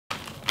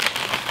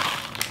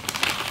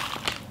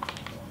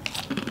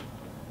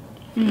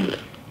I'm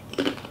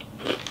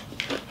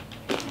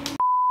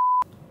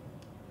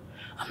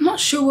not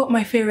sure what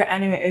my favorite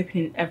anime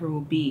opening ever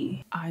will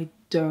be. I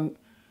don't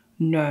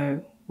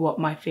know what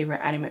my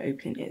favorite anime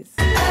opening is.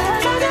 Fuck,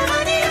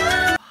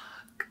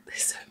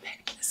 there's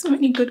so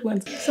many good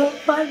ones. So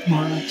fun,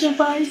 much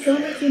of I so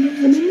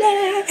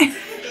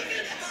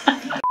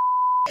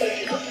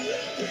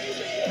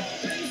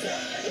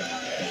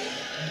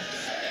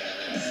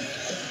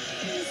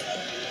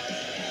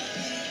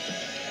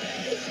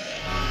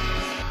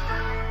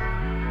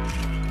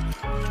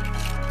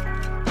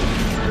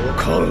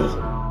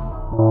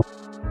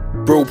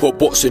Bro put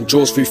boxing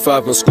jaws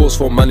 3-5 and scores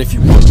for man if you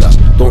want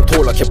that. Don't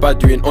talk like you're bad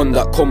doing on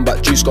that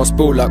combat. Juice gon'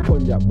 spill like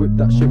cognac, whip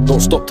that shit. Don't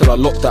stop till I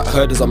lock that.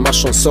 Heard as I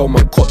mash on cell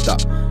man, caught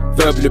that.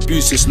 Verbal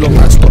abuse is long,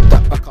 I stop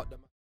that. Back up the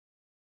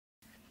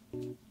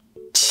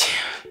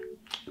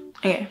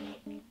Okay.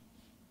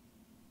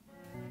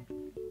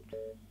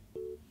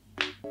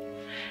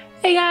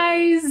 Hey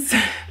guys!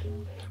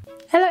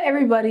 Hello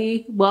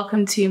everybody,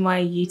 welcome to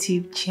my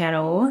YouTube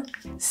channel.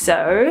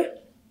 So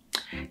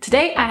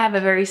today I have a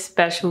very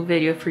special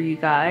video for you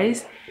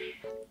guys,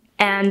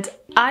 and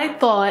I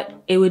thought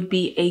it would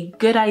be a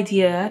good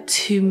idea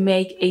to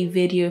make a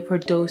video for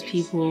those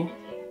people.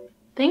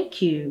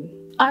 Thank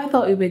you. I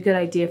thought it would be a good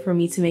idea for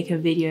me to make a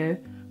video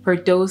for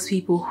those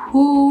people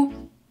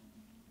who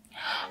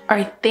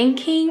are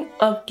thinking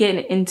of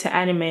getting into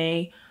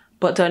anime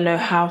but don't know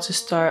how to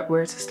start,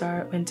 where to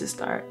start, when to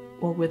start,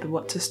 or with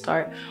what to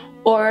start.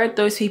 Or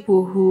those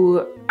people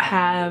who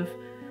have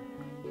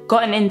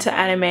gotten into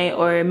anime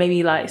or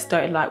maybe like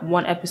started like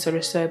one episode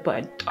or so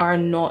but are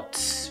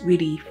not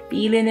really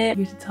feeling it. I'm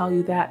here to tell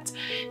you that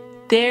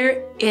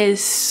there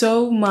is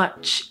so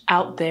much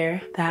out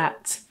there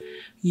that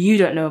you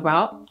don't know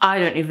about. I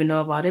don't even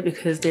know about it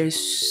because there's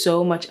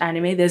so much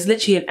anime. There's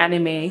literally an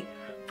anime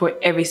for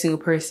every single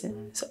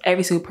person. So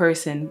every single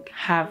person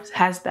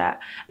has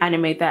that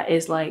anime that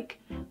is like,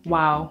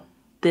 wow,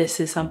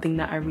 this is something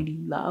that I really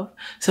love.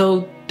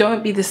 So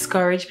don't be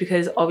discouraged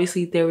because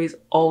obviously there is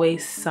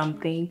always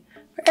something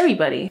for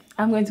everybody.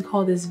 I'm going to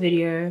call this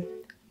video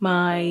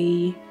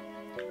my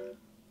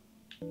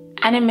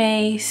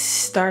anime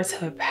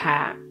starter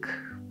pack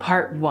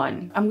part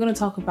 1. I'm gonna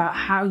talk about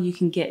how you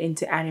can get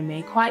into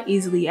anime quite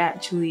easily.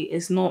 Actually,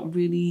 it's not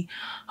really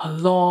a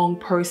long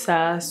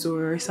process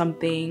or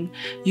something.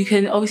 You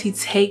can obviously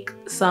take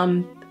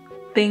some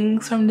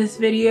things from this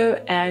video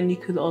and you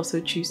could also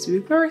choose to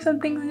ignore some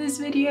things in this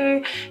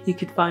video. You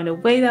could find a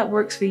way that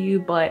works for you,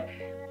 but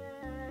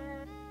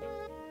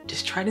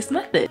just try this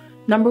method.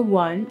 Number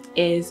 1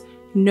 is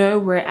know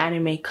where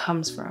anime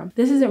comes from.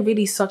 This isn't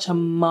really such a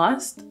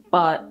must,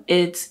 but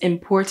it's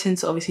important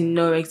to obviously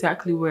know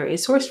exactly where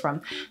it's sourced from.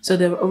 So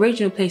the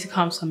original place it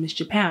comes from is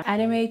Japan.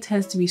 Anime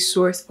tends to be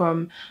sourced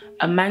from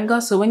a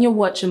manga. So when you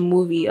watch a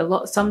movie,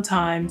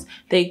 sometimes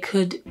they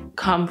could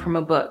come from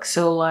a book.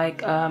 So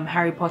like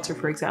Harry Potter,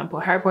 for example.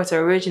 Harry Potter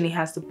originally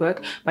has the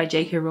book by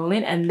J.K.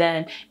 Rowling, and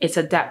then it's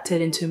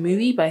adapted into a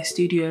movie by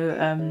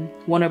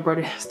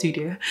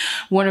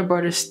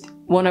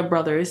Warner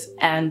Brothers,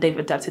 and they've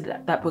adapted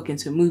that book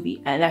into a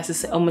movie. And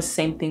that's almost the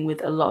same thing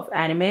with a lot of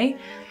anime.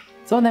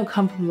 Some of them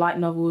come from light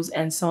novels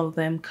and some of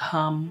them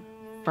come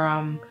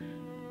from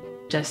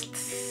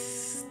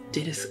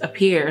they just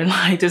appear,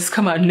 like just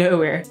come out of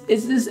nowhere.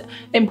 It's just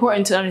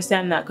important to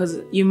understand that because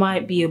you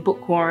might be a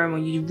bookworm or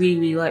you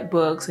really like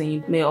books and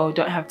you may or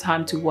don't have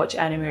time to watch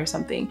anime or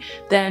something.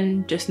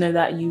 Then just know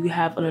that you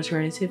have an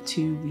alternative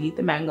to read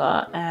the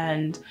manga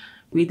and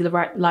read the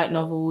light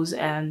novels,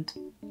 and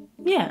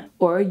yeah,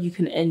 or you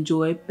can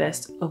enjoy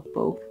best of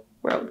both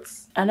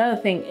worlds. Another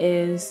thing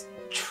is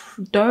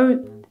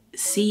don't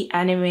see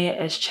anime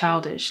as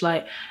childish.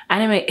 Like,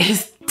 anime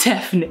is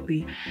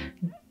definitely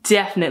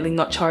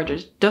not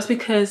childish. Just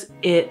because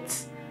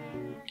it's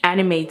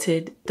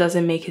animated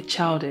doesn't make it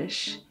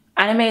childish.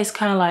 Anime is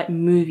kind of like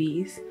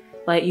movies.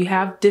 Like, you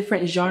have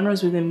different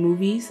genres within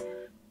movies.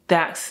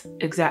 That's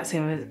exact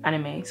same as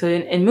anime. So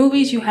in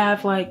movies you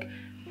have like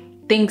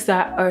things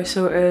that are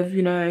sort of,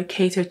 you know,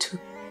 cater to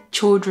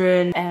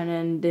children, and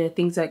then the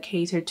things that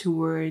cater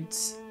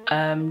towards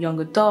young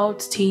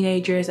adults,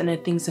 teenagers, and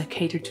then things that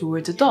cater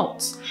towards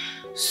adults.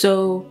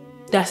 So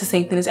that's the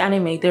same thing as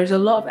anime. There's a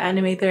lot of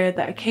anime there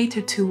that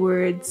cater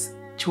towards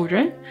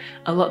children,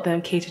 a lot of them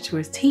cater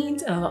towards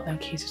teens, and a lot of them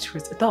cater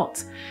towards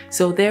adults.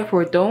 So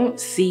therefore, don't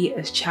see it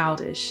as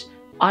childish.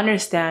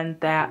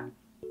 Understand that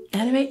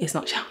anime is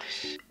not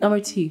childish. Number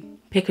 2,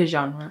 pick a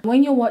genre.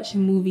 When you're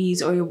watching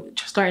movies or you're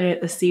starting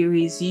a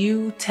series,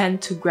 you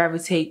tend to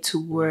gravitate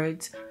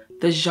towards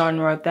the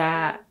genre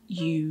that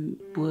you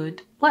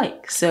would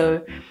like.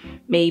 So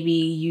maybe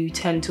you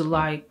tend to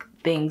like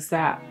things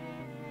that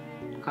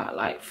are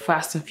like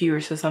Fast and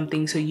Furious or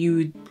something, so you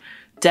would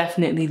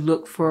definitely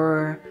look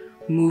for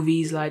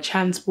movies like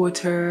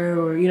Transporter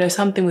or, you know,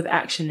 something with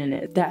action in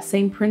it. That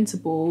same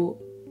principle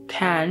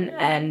can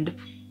and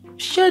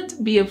should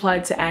be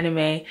applied to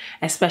anime,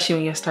 especially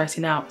when you're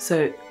starting out.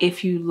 So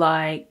if you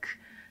like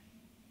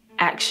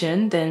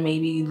action, then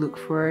maybe look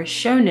for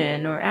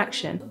shonen or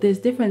action. There's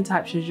different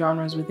types of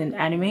genres within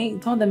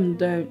anime. Some of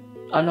them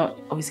are not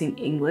obviously in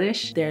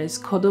English. There's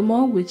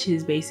kodomo, which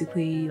is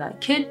basically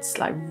like kids,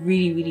 like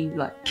really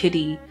like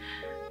kiddie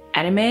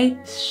anime.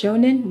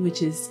 Shonen,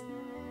 which is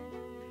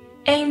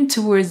aimed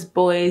towards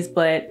boys,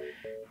 but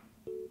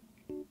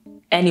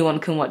anyone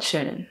can watch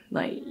shonen.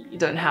 Like, you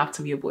don't have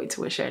to be a boy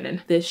to watch shonen.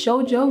 There's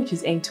shoujo, which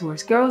is aimed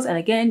towards girls, and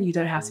again, you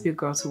don't have to be a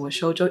girl to watch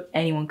shoujo.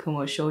 Anyone can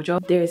watch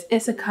shoujo. There's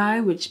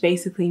isekai, which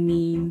basically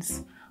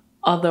means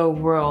other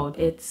world.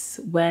 It's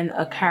when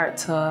a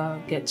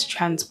character gets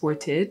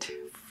transported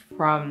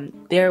from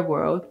their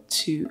world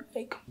to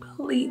a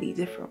completely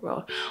different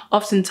world.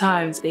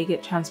 Oftentimes, they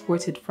get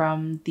transported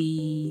from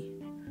the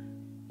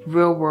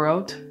real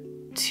world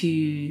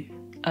to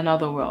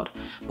another world.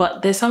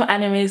 But there's some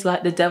animes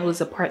like The Devil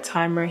is a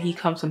Part-Timer. He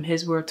comes from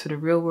his world to the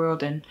real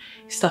world and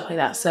stuff like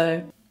that.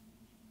 So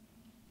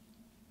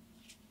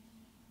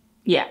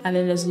yeah, and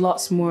then there's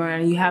lots more,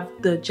 and you have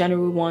the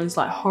general ones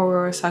like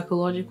horror,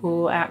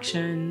 psychological,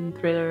 action,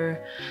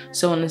 thriller,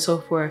 so on and so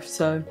forth.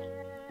 So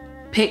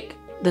pick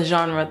the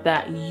genre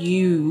that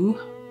you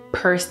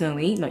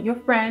personally, not your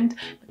friend,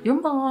 not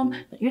your mom,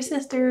 not your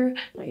sister,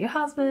 not your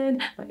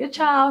husband, not your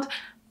child,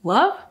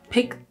 love.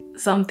 Pick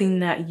something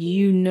that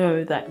you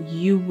know that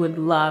you would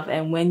love,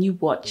 and when you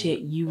watch it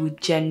you would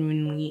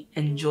genuinely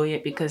enjoy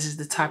it because it's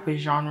the type of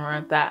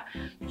genre that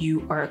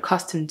you are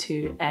accustomed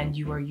to and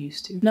you are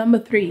used to. Number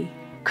 3,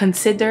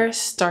 consider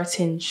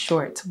starting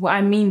short. What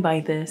I mean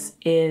by this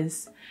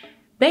is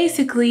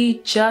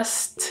basically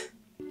just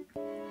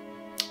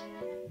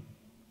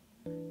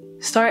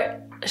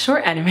start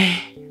short anime.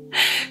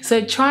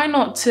 So try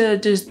not to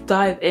just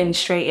dive in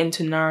straight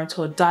into Naruto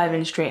or dive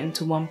in straight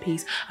into One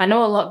Piece. I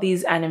know a lot of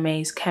these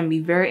animes can be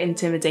very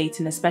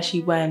intimidating,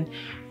 especially when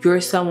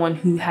you're someone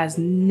who has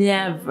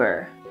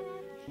never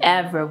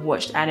ever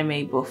watched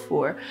anime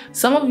before.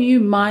 Some of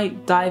you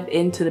might dive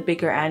into the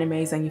bigger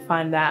animes and you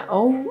find that,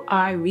 oh,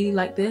 I really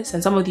like this.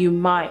 And some of you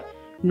might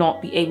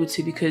not be able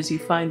to because you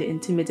find it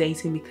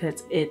intimidating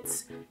because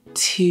it's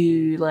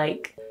too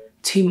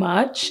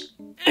much.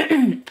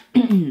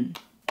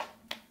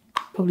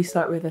 Probably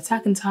start with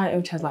Attack on Titan,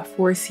 which has like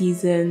 4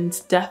 seasons,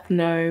 Death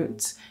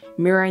Note,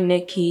 Mirai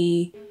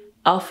Nikki,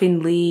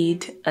 Elfen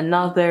Lied,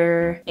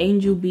 Another,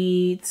 Angel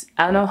Beats,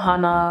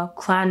 Anohana,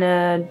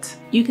 Clannad.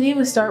 You can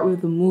even start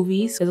with the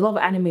movies. There's a lot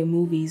of anime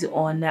movies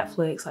on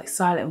Netflix, like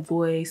Silent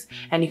Voice,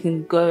 and you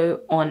can go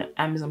on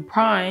Amazon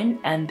Prime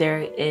and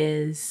there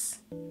is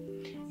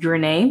Your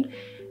Name,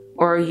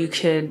 or you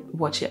could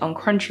watch it on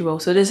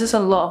Crunchyroll. So there's just a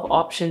lot of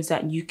options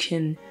that you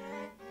can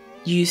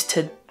use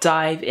to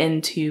dive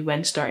into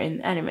when starting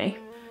anime.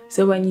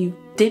 So when you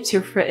dipped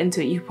your foot into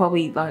it, you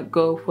probably like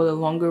go for the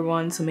longer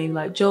ones, so maybe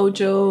like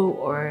JoJo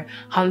or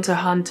Hunter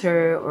x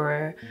Hunter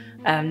or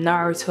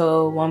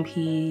Naruto, One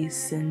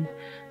Piece, and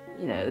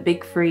you know, the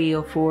big 3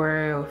 or 4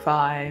 or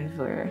 5,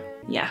 or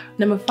yeah.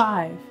 Number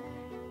 5,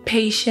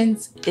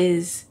 patience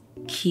is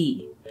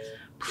key.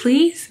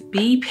 Please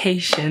be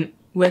patient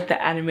with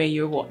the anime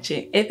you're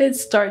watching. If it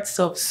starts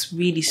off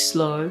really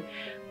slow,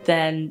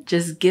 then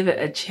just give it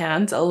a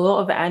chance. A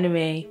lot of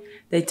anime,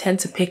 they tend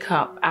to pick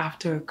up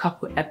after a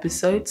couple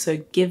episodes, so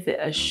give it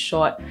a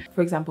shot.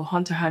 For example,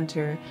 Hunter x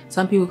Hunter,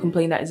 some people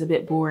complain that it's a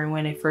bit boring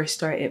when they first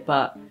start it,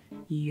 but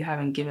you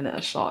haven't given it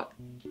a shot.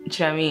 Do you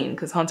know what I mean?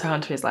 Because Hunter x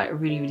Hunter is like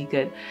really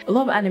good. A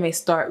lot of anime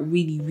start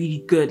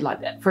really good,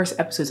 like that first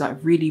episode's like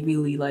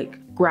really like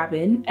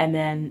grabbing, and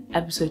then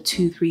episode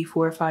 2, 3,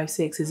 4, 5,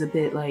 6 is a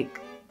bit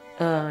like,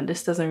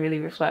 this doesn't really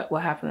reflect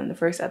what happened in the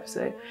first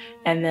episode,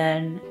 and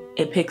then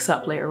it picks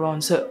up later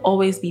on. So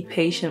always be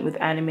patient with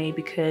anime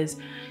because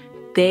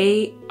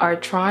they are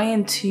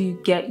trying to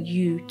get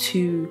you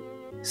to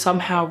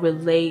somehow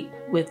relate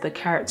with the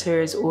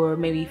characters, or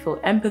maybe feel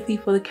empathy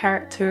for the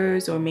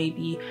characters, or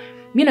maybe,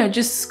 you know,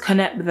 just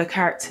connect with the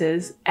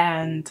characters,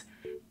 and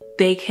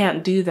they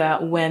can't do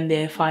that when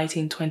they're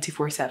fighting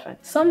 24/7.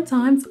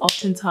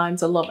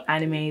 Oftentimes, a lot of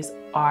animes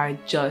are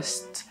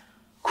just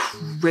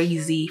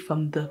crazy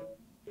from the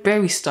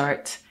very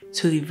start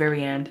to the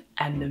very end,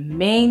 and the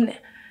main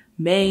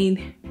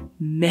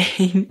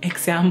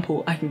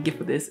example I can give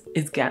for this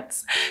is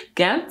Gantz.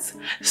 Gantz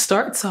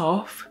starts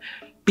off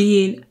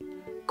being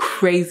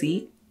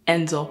crazy,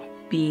 ends up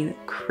being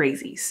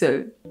crazy.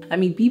 So I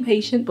mean, be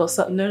patient,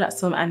 but know that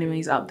some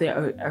animes out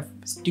there are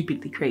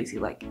stupidly crazy,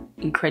 like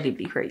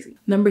incredibly crazy.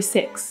 Number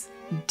 6,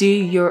 do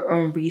your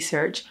own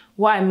research.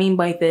 What I mean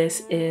by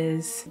this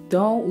is,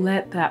 don't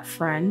let that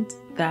friend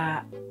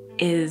that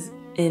is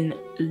in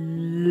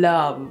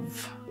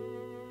love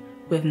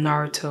with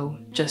Naruto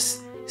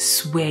just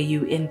sway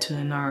you into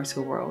the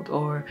Naruto world,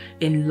 or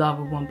in love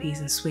with One Piece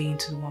and sway you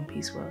into the One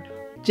Piece world.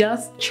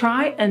 Just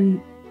try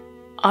and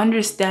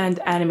understand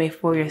anime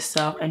for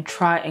yourself and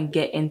try and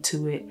get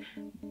into it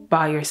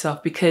by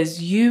yourself,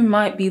 because you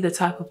might be the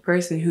type of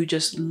person who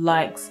just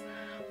likes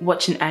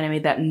watching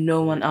anime that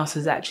no one else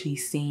has actually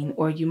seen,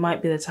 or you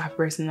might be the type of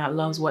person that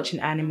loves watching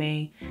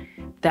anime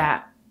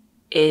that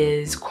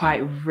is quite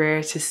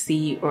rare to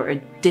see, or a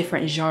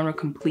different genre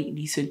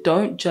completely. So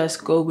don't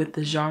just go with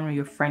the genre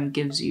your friend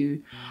gives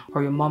you,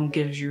 or your mom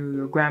gives you,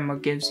 your grandma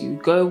gives you.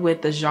 Go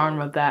with the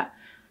genre that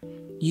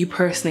you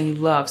personally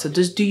love. So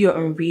just do your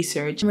own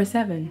research. Number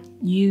 7,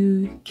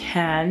 you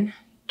can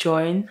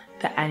join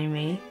the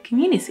anime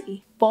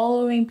community.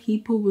 Following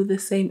people with the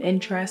same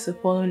interests, so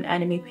following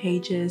anime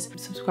pages,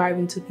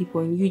 subscribing to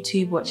people on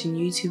YouTube, watching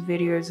YouTube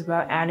videos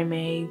about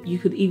anime. You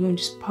could even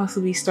just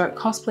possibly start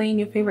cosplaying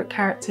your favorite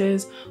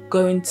characters,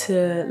 going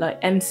to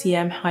like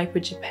MCM, Hyper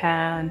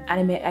Japan,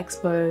 anime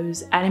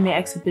expos, anime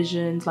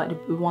exhibitions like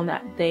the one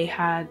that they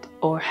had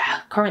or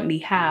currently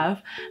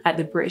have at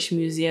the British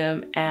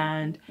Museum,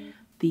 and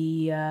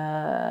the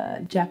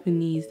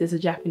there's a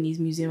Japanese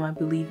museum I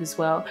believe as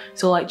well.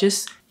 So like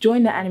just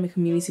join the anime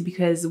community,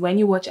 because when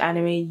you watch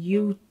anime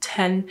you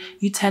tend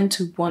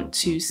to want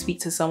to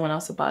speak to someone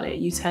else about it.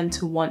 You tend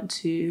to want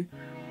to,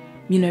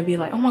 you know, be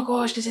like, oh my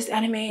gosh, this is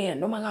anime,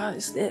 and oh my god,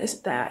 it's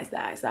this, it's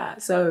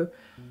that. So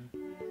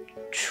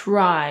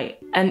try,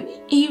 and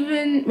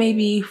even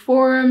maybe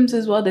forums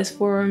as well. There's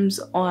forums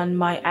on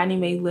my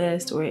anime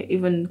list, or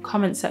even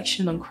comment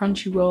section on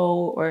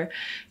Crunchyroll, or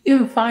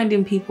even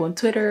finding people on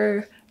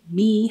Twitter.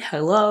 Me,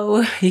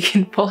 hello, you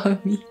can follow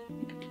me,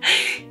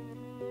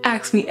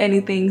 ask me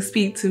anything,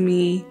 speak to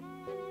me,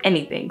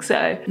 anything.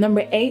 So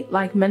number 8,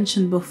 like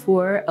mentioned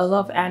before, a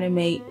lot of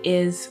anime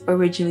is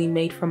originally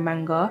made from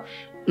manga.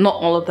 Not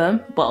all of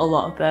them, but a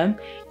lot of them.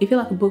 If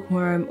you're like a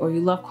bookworm, or you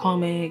love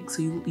comics,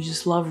 or you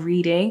just love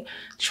reading,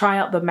 try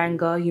out the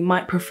manga. You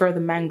might prefer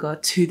the manga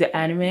to the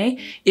anime,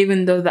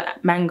 even though the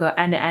manga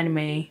and the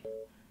anime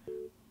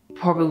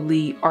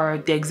probably are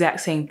the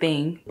exact same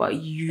thing, but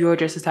you're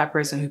just the type of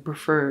person who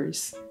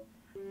prefers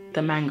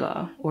the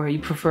manga, or you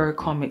prefer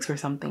comics or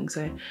something.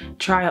 So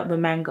try out the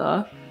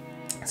manga.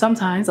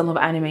 Sometimes a lot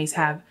of animes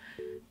have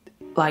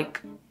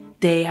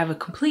they have a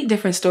complete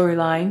different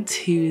storyline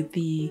to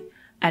the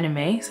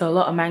anime. So a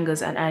lot of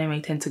mangas and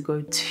anime tend to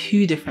go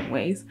 2 different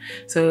ways.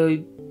 So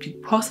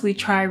you possibly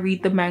try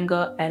read the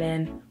manga and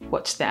then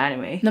watch the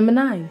anime. Number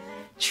 9,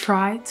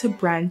 try to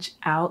branch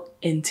out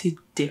into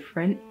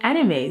different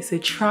anime. So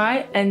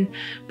try and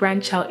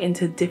branch out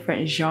into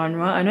different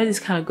genre. I know this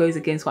kind of goes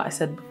against what I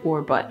said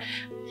before, but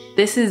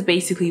this is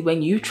basically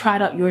when you've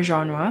tried out your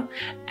genre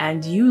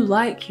and you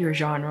like your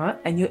genre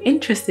and you're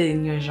interested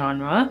in your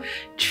genre,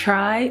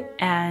 try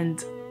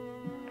and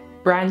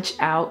branch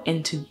out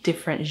into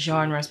different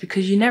genres,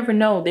 because you never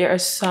know, there are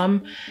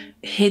some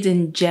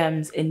hidden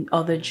gems in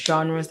other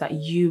genres that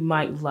you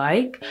might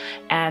like,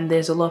 and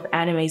there's a lot of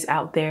animes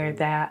out there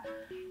that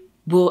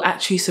will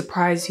actually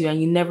surprise you, and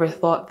you never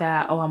thought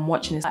that, oh, I'm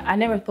watching this. I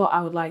never thought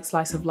I would like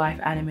slice of life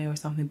anime or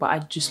something, but I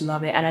just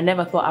love it. And I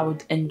never thought I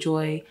would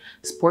enjoy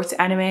sports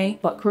anime,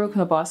 but Kuroko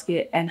no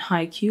Basket and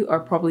Haikyuu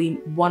are probably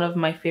one of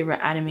my favorite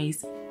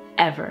animes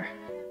ever.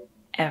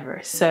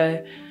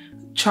 So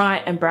try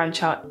and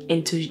branch out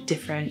into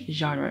different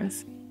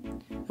genres.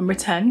 Number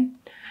 10,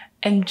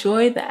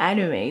 enjoy the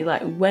anime.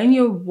 Like when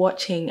you're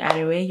watching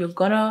anime, you're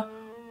gonna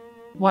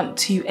want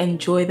to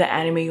enjoy the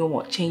anime you're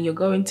watching. You're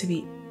going to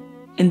be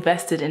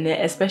invested in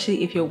it,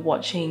 especially if you're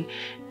watching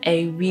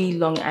a really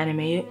long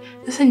anime.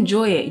 Just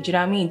enjoy it, do you know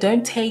what I mean?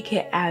 Don't take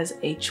it as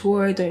a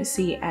chore. Don't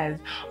see it as,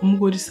 oh my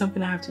god, it's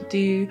something I have to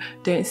do.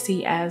 Don't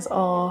see it as,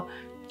 oh,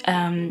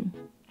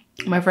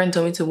 my friend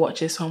told me to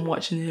watch this, so I'm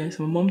watching this.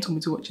 My mom told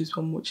me to watch this,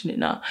 so I'm watching it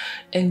now.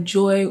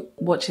 Enjoy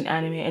watching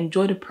anime.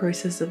 Enjoy the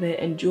process of it.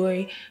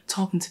 Enjoy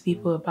talking to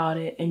people about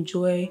it.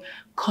 Enjoy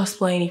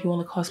cosplaying if you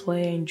want to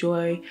cosplay.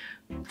 Enjoy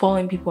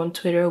following people on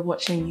Twitter,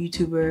 watching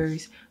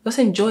YouTubers. Just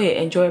enjoy it.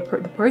 Enjoy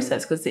the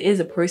process, because it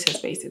is a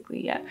process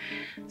basically, yeah.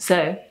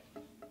 So,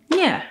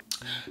 yeah.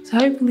 So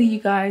hopefully you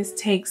guys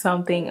take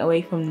something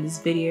away from this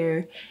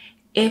video.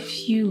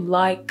 If you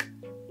like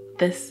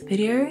this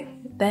video,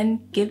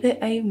 then give it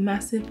a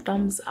massive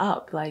thumbs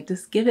up. Like,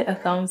 just give it a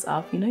thumbs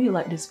up. You know you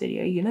like this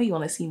video, you know you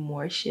want to see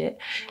more shit,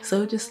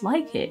 so just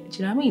like it. Do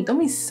you know what I mean? Don't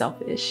be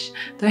selfish.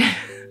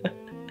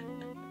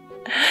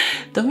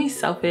 Don't be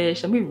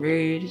selfish, don't be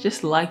rude.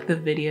 Just like the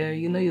video.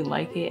 You know you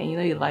like it, and you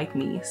know you like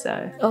me.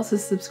 So also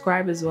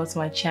subscribe as well to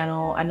my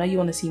channel. I know you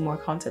want to see more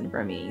content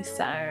from me,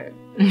 so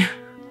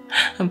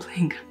I'm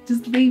playing.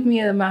 Just leave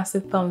me a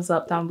massive thumbs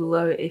up down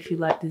below if you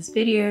like this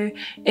video.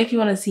 If you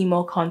want to see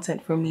more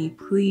content from me,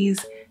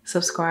 please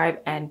subscribe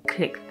and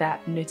click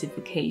that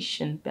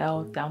notification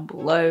bell down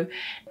below,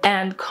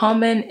 and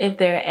comment if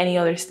there are any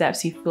other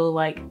steps you feel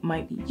like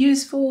might be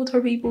useful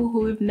to people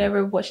who have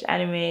never watched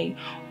anime,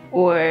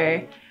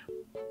 or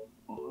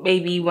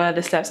maybe one of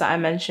the steps that I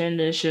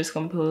mentioned is just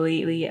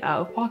completely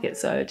out of pocket.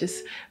 So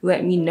just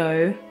let me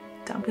know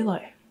down below.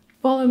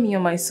 Follow me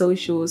on my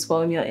socials,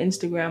 follow me on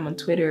Instagram, on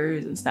Twitter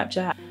and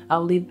Snapchat.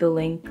 I'll leave the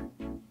link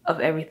of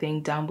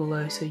everything down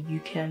below, so you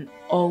can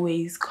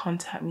always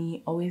contact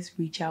me, always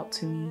reach out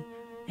to me.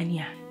 And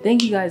yeah,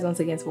 thank you guys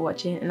once again for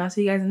watching, and I'll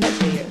see you guys in the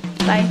next video.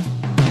 Bye.